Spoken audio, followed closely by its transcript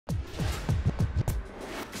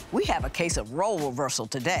We have a case of role reversal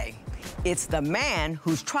today. It's the man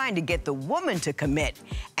who's trying to get the woman to commit,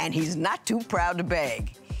 and he's not too proud to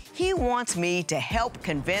beg. He wants me to help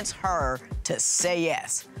convince her to say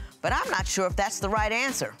yes. But I'm not sure if that's the right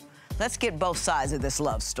answer. Let's get both sides of this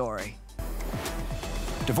love story.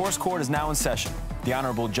 Divorce court is now in session. The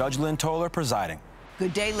Honorable Judge Lynn Toller presiding.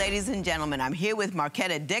 Good day, ladies and gentlemen. I'm here with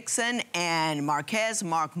Marketa Dickson and Mark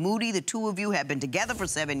Moody. The two of you have been together for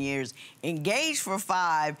 7 years, engaged for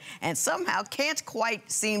 5, and somehow can't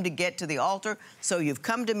quite seem to get to the altar. So you've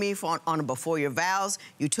come to me on before your vows.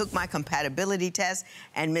 You took my compatibility test.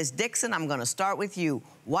 And Ms. Dickson, I'm going to start with you.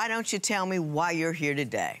 Why don't you tell me why you're here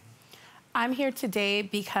today? I'm here today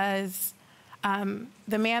because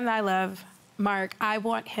the man that I love, Mark, I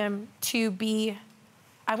want him to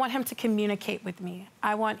communicate with me.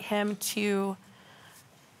 I want him to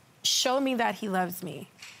show me that he loves me.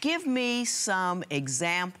 Give me some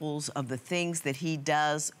examples of the things that he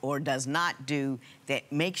does or does not do that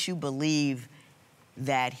makes you believe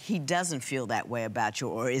that he doesn't feel that way about you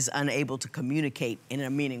or is unable to communicate in a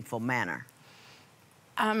meaningful manner.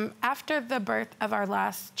 After the birth of our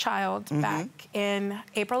last child back in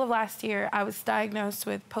April of last year, I was diagnosed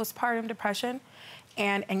with postpartum depression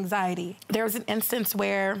and anxiety. There was an instance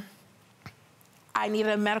where I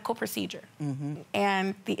needed a medical procedure.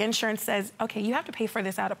 And the insurance says, okay, you have to pay for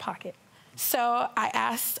this out of pocket. So I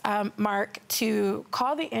asked Mark to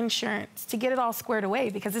call the insurance to get it all squared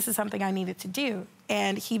away because this is something I needed to do.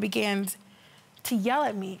 And he began to yell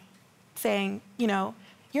at me saying, you know,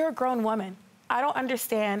 you're a grown woman. I don't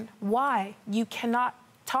understand why you cannot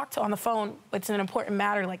talk to on the phone with an important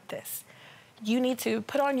matter like this. You need to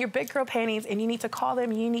put on your big girl panties and you need to call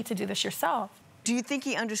them and you need to do this yourself. Do you think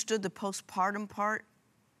he understood the postpartum part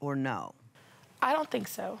or no? I don't think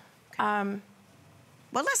so. Okay.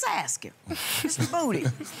 Well, let's ask him. Mr. Moody.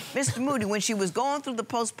 Mr. Moody, when she was going through the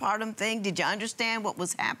postpartum thing, did you understand what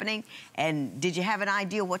was happening? And did you have an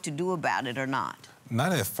idea what to do about it or not?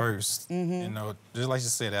 Not at first. You know, just like you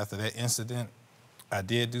said, after that incident, I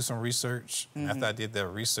did do some research. After I did that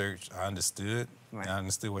research, I understood. Right. I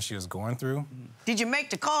understood what she was going through. Did you make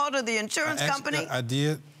the call to the insurance company? I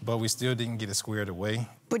did, but we still didn't get it squared away.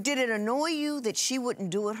 But did it annoy you that she wouldn't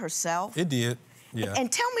do it herself? It did, yeah.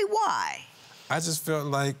 And tell me why. I just felt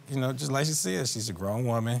like, you know, just like she said, she's a grown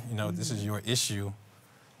woman. You know, this is your issue.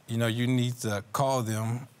 You know, you need to call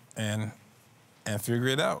them and figure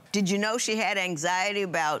it out. Did you know she had anxiety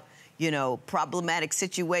about, you know, problematic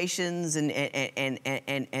situations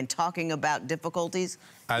and talking about difficulties?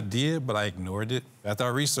 I did, but I ignored it. After I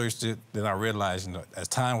researched it, then I realized, you know, as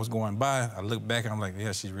time was going by, I looked back and I'm like,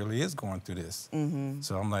 yeah, she really is going through this.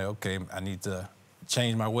 So I'm like, okay, I need to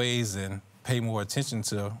change my ways and pay more attention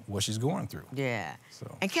to what she's going through. Yeah.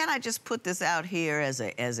 So. And can I just put this out here as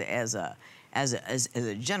a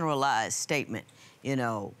generalized statement? You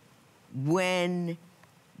know, when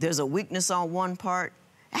there's a weakness on one part,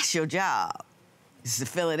 that's your job, is to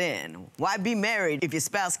fill it in. Why be married if your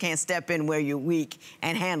spouse can't step in where you're weak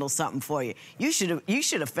and handle something for you? You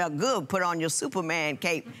should have felt good, put on your Superman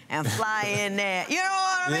cape and fly in there. You know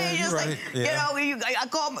what I mean? Just like, you know,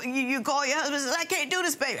 you call your husband and say, I can't do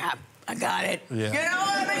this, baby. I got it. Yeah. You know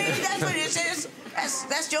what I mean? That's what it is.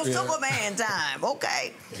 That's your Superman time,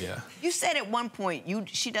 okay? Yeah. You said at one point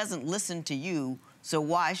she doesn't listen to you, so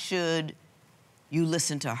why should you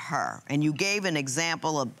listen to her? And you gave an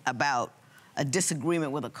example about a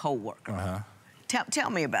disagreement with a coworker. Tell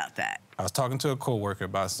me about that. I was talking to a coworker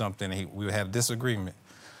about something, and we had a disagreement.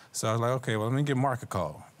 So I was like, okay, well, let me give Mark a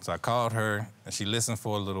call. So I called her, and she listened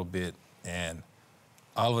for a little bit, and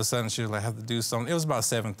all of a sudden, she was like, I have to do something. It was about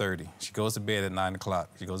 7:30. She goes to bed at 9 o'clock.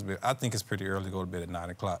 She goes to bed. I think it's pretty early to go to bed at 9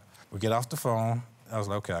 o'clock. We get off the phone. I was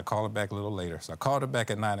like, okay, I'll call her back a little later. So I called her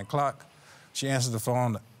back at 9 o'clock. She answered the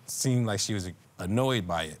phone. Seemed like she was annoyed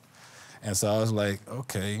by it. And so I was like,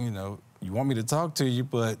 okay, you know, you want me to talk to you,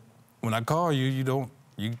 but when I call you,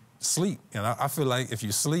 you sleep. And I feel like if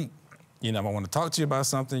you sleep, you know, if I want to talk to you about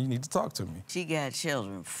something, you need to talk to me. She got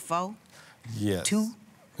children, 4, yes. 2,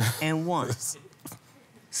 and 1.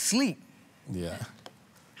 Sleep. Yeah.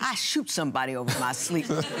 I shoot somebody over my sleep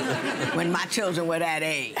when my children were that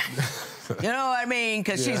age. You know what I mean?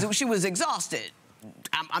 Because she was exhausted.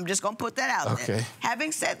 I'm just going to put that out there.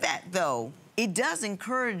 Having said that, though, it does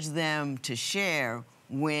encourage them to share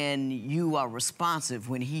when you are responsive,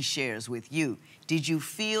 when he shares with you. Did you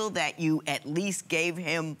feel that you at least gave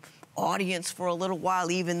him audience for a little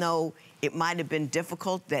while, even though it might have been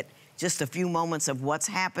difficult, that just a few moments of what's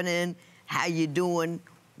happening, how you doing,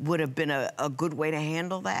 would have been a good way to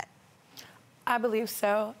handle that? I believe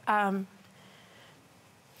so.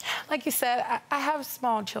 Like you said, I have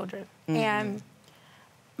small children, and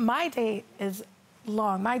my day is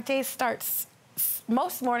long. My day starts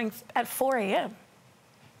most mornings at 4 a.m.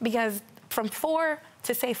 because from 4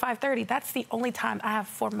 to say 5:30, that's the only time I have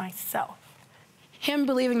for myself. Him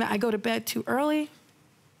believing that I go to bed too early,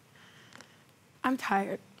 I'm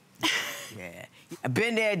tired. Yeah, I've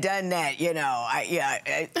been there, done that, you know.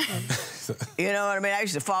 You know what I mean? I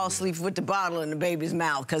used to fall asleep with the bottle in the baby's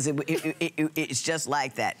mouth because it's just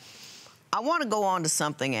like that. I want to go on to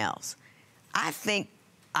something else.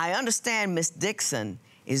 I understand Miss Dickson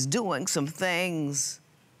is doing some things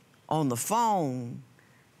on the phone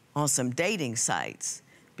on some dating sites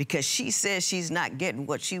because she says she's not getting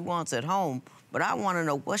what she wants at home, but I want to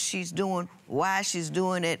know what she's doing, why she's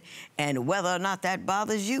doing it, and whether or not that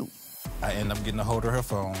bothers you. I ended up getting a hold of her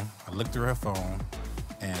phone. I looked through her phone,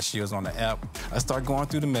 and she was on the app. I started going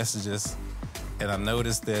through the messages, and I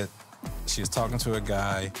noticed that she was talking to a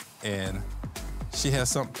guy, and she had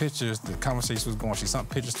some pictures, the conversation was going, she sent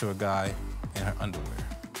pictures to a guy in her underwear.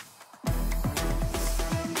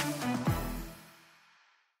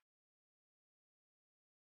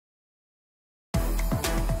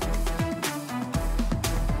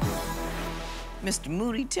 Mr.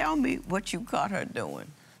 Moody, tell me what you caught her doing.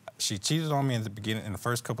 She cheated on me in the beginning, in the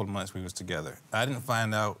first couple of months we was together. I didn't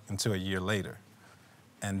find out until a year later.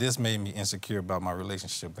 And this made me insecure about my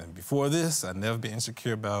relationship. And before this, I'd never been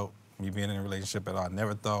insecure about me being in a relationship at all. I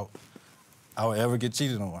never thought I would ever get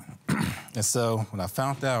cheated on. And so when I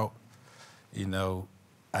found out, you know,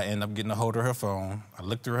 I ended up getting a hold of her phone. I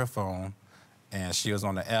looked through her phone, and she was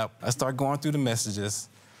on the app. I started going through the messages,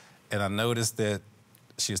 and I noticed that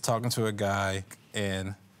she was talking to a guy,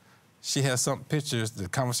 and she had some pictures, the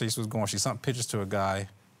conversation was going, she sent pictures to a guy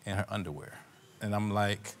in her underwear. And I'm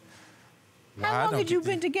like, how long had you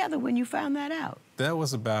been together when you found that out? That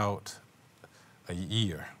was about a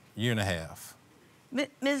year and a half.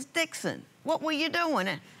 Ms. Dickson, what were you doing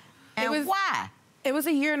and why? It was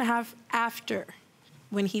a year and a half after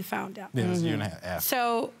when he found out. Yeah, it was a year and a half after.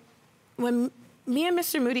 So when me and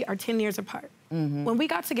Mr. Moody are 10 years apart, when we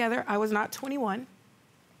got together, I was not 21.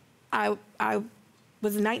 I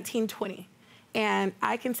was 19, 20. And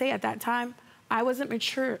I can say at that time, I wasn't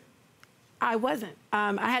mature. I wasn't.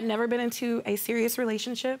 I had never been into a serious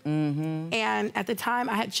relationship. And at the time,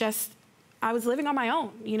 I was living on my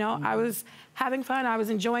own, you know? I was having fun, I was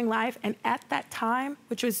enjoying life. And at that time,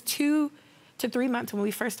 which was 2 to 3 months when we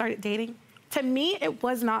first started dating, to me, it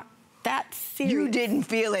was not that serious. You didn't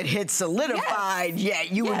feel it had solidified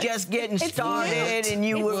yet. You were just getting started and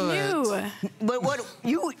you were new. But what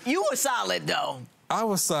you were solid though. I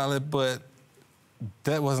was solid, but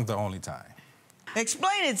that wasn't the only time.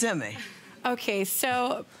 Explain it to me. Okay,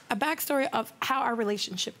 so a backstory of how our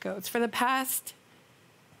relationship goes. For the past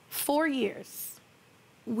 4 years,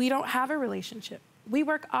 we don't have a relationship. We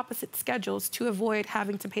work opposite schedules to avoid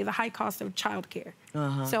having to pay the high cost of childcare.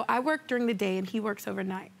 So I work during the day and he works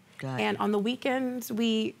overnight. And on the weekends,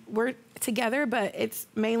 we're together, but it's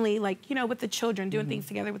mainly like, you know, with the children, doing things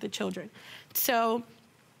together with the children. So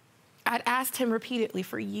I'd asked him repeatedly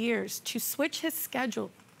for years to switch his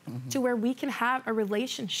schedule to where we can have a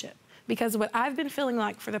relationship. Because what I've been feeling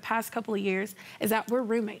like for the past couple of years is that we're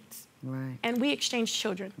roommates. And we exchange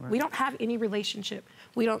children. We don't have any relationship.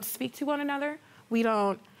 We don't speak to one another. We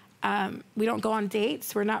don't go on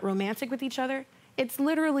dates. We're not romantic with each other. It's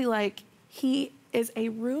literally like he is a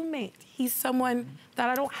roommate. He's someone that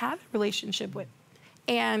I don't have a relationship with.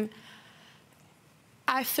 And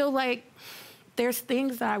I feel like there's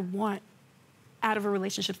things that I want out of a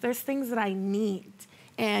relationship. There's things that I need.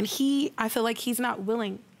 And I feel like he's not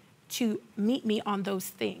willing to meet me on those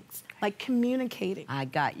things, like communicating. I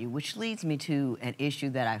got you, which leads me to an issue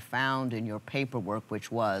that I found in your paperwork,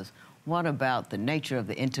 which was, what about the nature of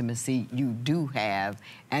the intimacy you do have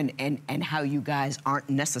and how you guys aren't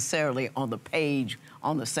necessarily on the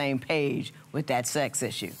same page with that sex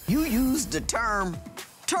issue? You used the term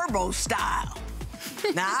turbo style.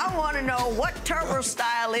 Now, I want to know what turbo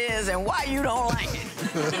style is and why you don't like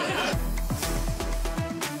it.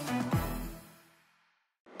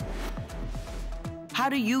 How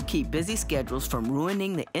do you keep busy schedules from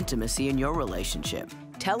ruining the intimacy in your relationship?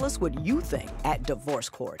 Tell us what you think at Divorce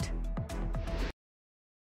Court.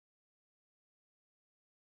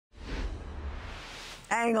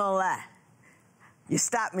 I ain't gonna lie. You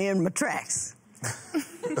stopped me in my tracks.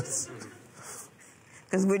 Because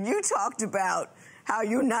when you talked about how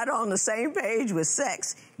you're not on the same page with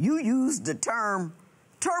sex, you used the term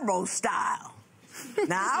turbo style.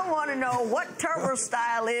 Now, I want to know what turbo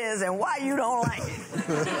style is and why you don't like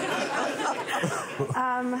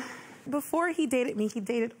it. Before he dated me, he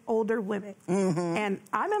dated older women. And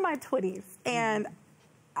I'm in my 20s, and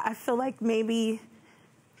I feel like maybe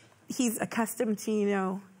he's accustomed to, you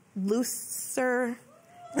know, looser,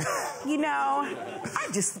 you know. I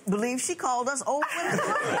just believe she called us old women.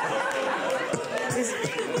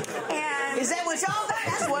 Is that what y'all got?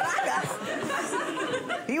 That's what I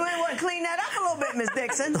got. You ain't want to clean that up a little bit, Miss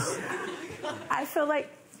Dickson. I feel like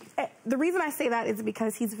the reason I say that is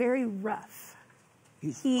because he's very rough.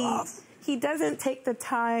 He's rough. He doesn't take the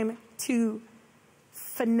time to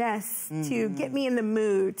finesse, to get me in the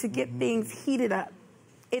mood, to get things heated up.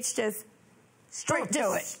 It's just straight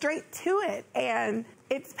to it. And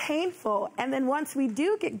it's painful. And then once we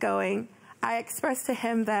do get going, I expressed to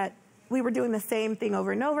him that we were doing the same thing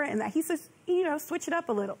over and over, and that he says, you know, switch it up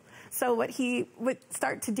a little. So what he would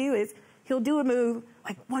start to do is he'll do a move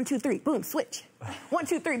like 1, 2, 3, boom, switch. 1,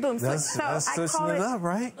 2, 3, boom, switch. That's switching it up,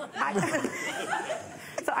 right?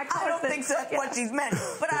 I don't think that's what she's meant,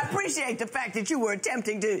 but I appreciate the fact that you were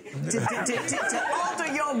attempting to alter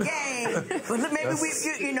your game. But maybe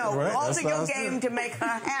alter your game to make her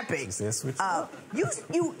happy.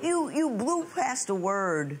 You blew past a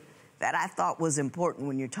word that I thought was important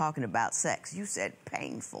when you're talking about sex. You said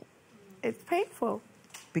painful. It's painful.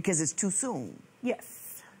 Because it's too soon.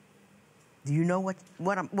 Yes. Do you know what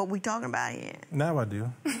we're talking about here? Now I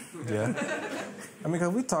do. Yeah. I mean,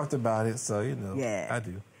 because we talked about it, so, you know, yeah. I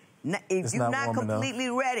do. If you're not completely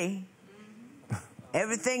ready,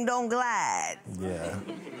 everything don't glide. Yeah.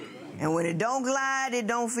 And when it don't glide, it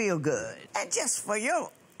don't feel good. And just for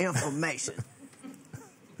your information,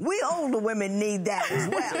 we older women need that as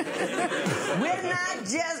well.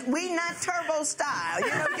 we not turbo style. You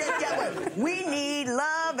know, we need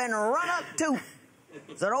love and run up too.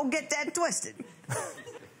 So don't get that twisted.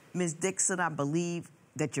 Ms. Dickson, I believe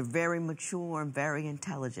that you're very mature and very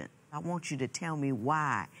intelligent. I want you to tell me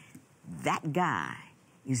why that guy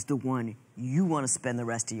is the one you want to spend the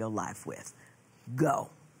rest of your life with. Go.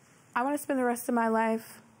 I want to spend the rest of my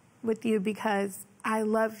life with you because I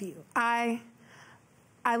love you. I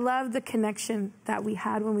love the connection that we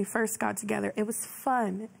had when we first got together. It was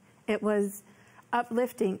fun. It was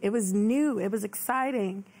uplifting. It was new. It was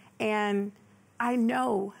exciting. And I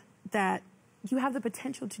know that you have the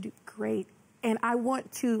potential to do great. And I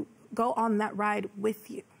want to go on that ride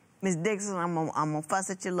with you. Ms. Dickson, I'm gonna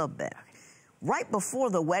fuss at you a little bit. Right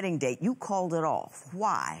before the wedding date, you called it off.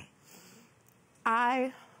 Why?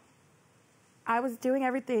 I was doing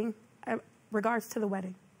everything in regards to the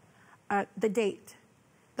wedding. The date,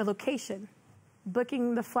 the location,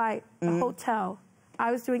 booking the flight, the hotel.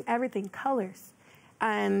 I was doing everything, colors.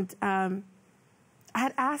 And I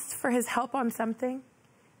had asked for his help on something,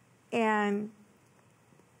 and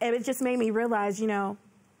it just made me realize, you know,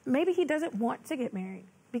 maybe he doesn't want to get married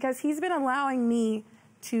because he's been allowing me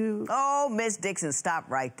to... Oh, Miss Dickson, stop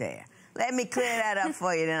right there. Let me clear that up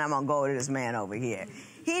for you, then I'm going to go to this man over here.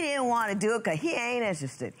 He didn't want to do it because he ain't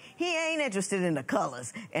interested. He ain't interested in the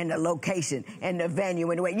colors and the location and the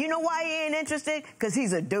venue and the way. You know why he ain't interested? Because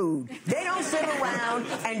he's a dude. They don't sit around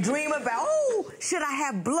and dream about, oh, should I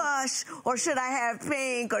have blush or should I have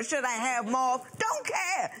pink or should I have mauve? Don't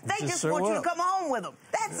care. They just want you to come home with them.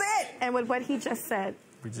 That's it. And with what he just said,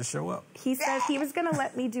 we just show up. He said he was going to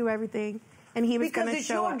let me do everything, and he was going to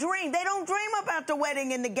show up. Because it's your dream. They don't dream about the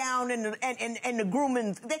wedding and the gown and the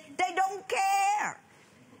grooming. They don't care.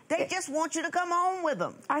 They just want you to come home with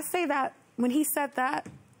them. I say that when he said that,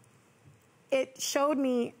 it showed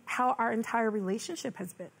me how our entire relationship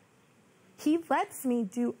has been. He lets me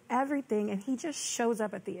do everything, and he just shows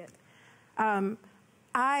up at the end.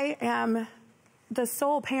 I am the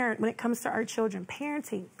sole parent when it comes to our children.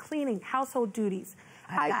 Parenting, cleaning, household duties.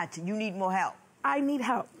 I got you. You need more help. I need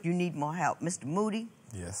help. You need more help. Mr. Moody?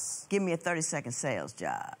 Yes. Give me a 30-second sales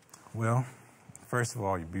job. Well, first of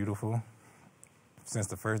all, you're beautiful. Since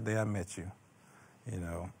the first day I met you, you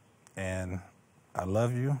know, and I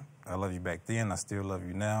love you. I love you back then. I still love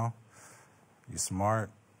you now. You're smart,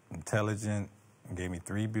 intelligent, and gave me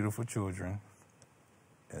 3 beautiful children.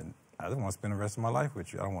 And I just want to spend the rest of my life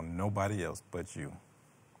with you. I don't want nobody else but you.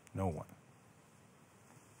 No one.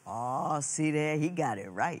 Oh, see there, he got it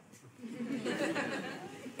right.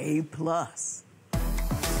 A+.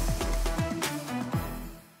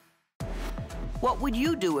 What would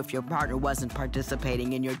you do if your partner wasn't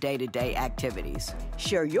participating in your day-to-day activities?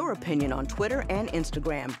 Share your opinion on Twitter and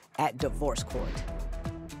Instagram @Divorce Court.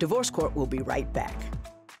 Divorce Court will be right back.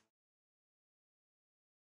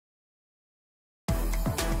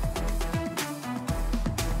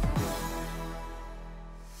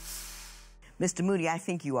 Mr. Moody, I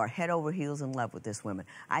think you are head over heels in love with this woman.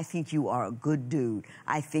 I think you are a good dude.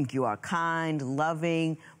 I think you are kind,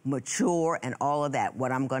 loving, mature, and all of that.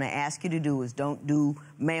 What I'm going to ask you to do is don't do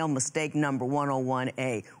male mistake number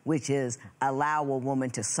 101A, which is allow a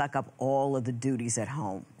woman to suck up all of the duties at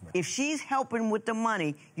home. Right. If she's helping with the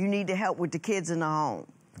money, you need to help with the kids in the home.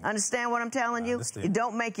 Understand what I'm telling you? It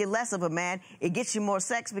don't make you less of a man. It gets you more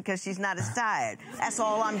sex because she's not as tired. That's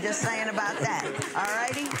all I'm just saying about that. All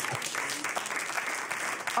righty?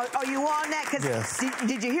 Are you on that? Cause yes.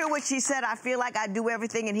 Did you hear what she said? I feel like I do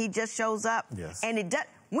everything and he just shows up. Yes. And it does.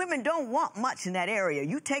 Women don't want much in that area.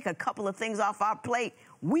 You take a couple of things off our plate,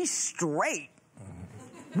 we straight.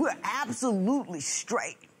 We're absolutely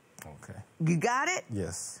straight. Okay. You got it?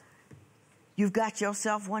 Yes. You've got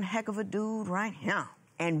yourself one heck of a dude right here.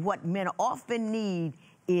 And what men often need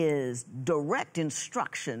is direct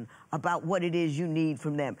instruction about what it is you need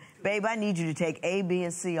from them. Babe, I need you to take A, B,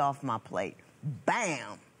 and C off my plate.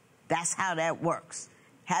 Bam. That's how that works.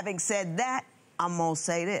 Having said that, I'm going to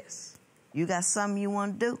say this. You got something you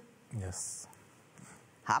want to do? Yes.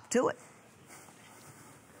 Hop to it.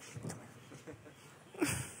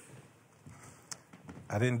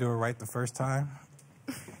 I didn't do it right the first time.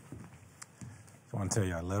 I want to tell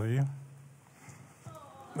you I love you.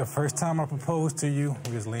 The first time I proposed to you,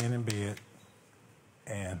 we was laying in bed,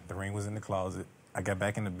 and the ring was in the closet. I got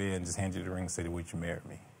back in the bed and just handed you the ring and said, would you marry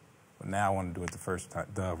me? But now I want to do it the first time,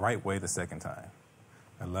 the right way the second time.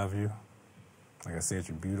 I love you. Like I said,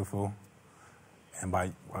 you're beautiful. And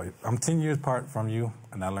I'm 10 years apart from you,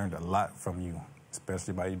 and I learned a lot from you,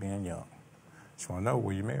 especially by you being young. Just want to know,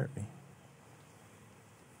 will you marry me?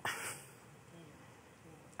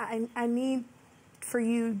 I need for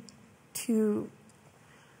you to...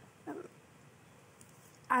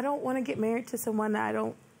 I don't want to get married to someone that I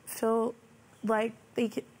don't feel like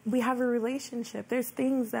we have a relationship. There's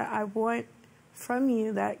things that I want from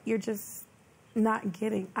you that you're just not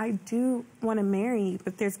getting. I do want to marry you,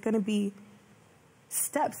 but there's going to be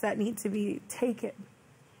steps that need to be taken.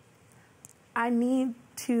 I need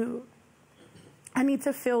to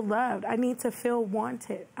feel loved. I need to feel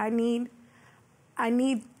wanted. I need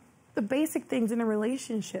the basic things in a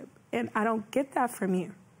relationship, and I don't get that from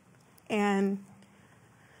you. And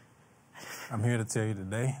I'm here to tell you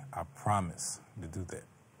today, I promise to do that.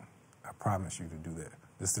 I promise you to do that.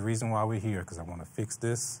 This is the reason why we're here, because I want to fix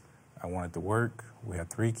this. I want it to work. We have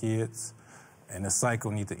 3 kids, and the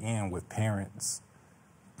cycle needs to end with parents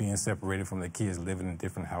being separated from their kids, living in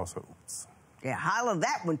different households. Yeah, holler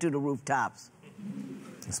that one to the rooftops.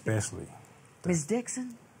 Especially. Ms.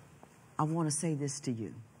 Dickson, I want to say this to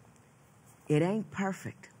you. It ain't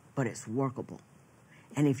perfect, but it's workable.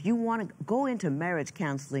 And if you want to go into marriage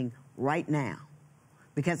counseling right now,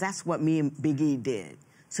 because that's what me and Big E did,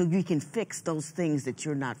 so you can fix those things that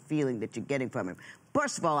you're not feeling that you're getting from him.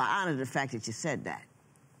 First of all, I honor the fact that you said that.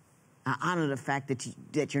 I honor the fact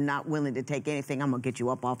that you're not willing to take anything. I'm going to get you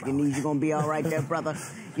up off your knees. You're going to be all right there, brother.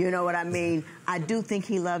 You know what I mean? I do think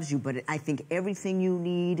he loves you, but I think everything you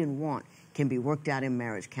need and want can be worked out in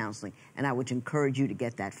marriage counseling, and I would encourage you to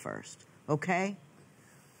get that first, okay?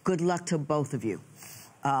 Good luck to both of you.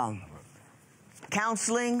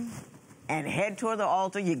 Counseling and head toward the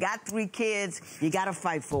altar. You got 3 kids. You got to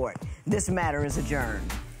fight for it. This matter is adjourned.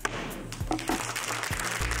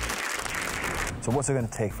 So what's it going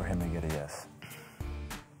to take for him to get a yes?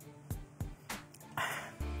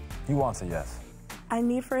 He wants a yes. I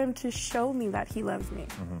need for him to show me that he loves me.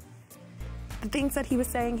 Mm-hmm. The things that he was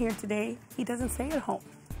saying here today, he doesn't say at home.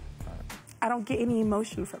 Right. I don't get any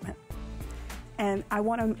emotion from him. And I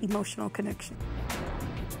want an emotional connection.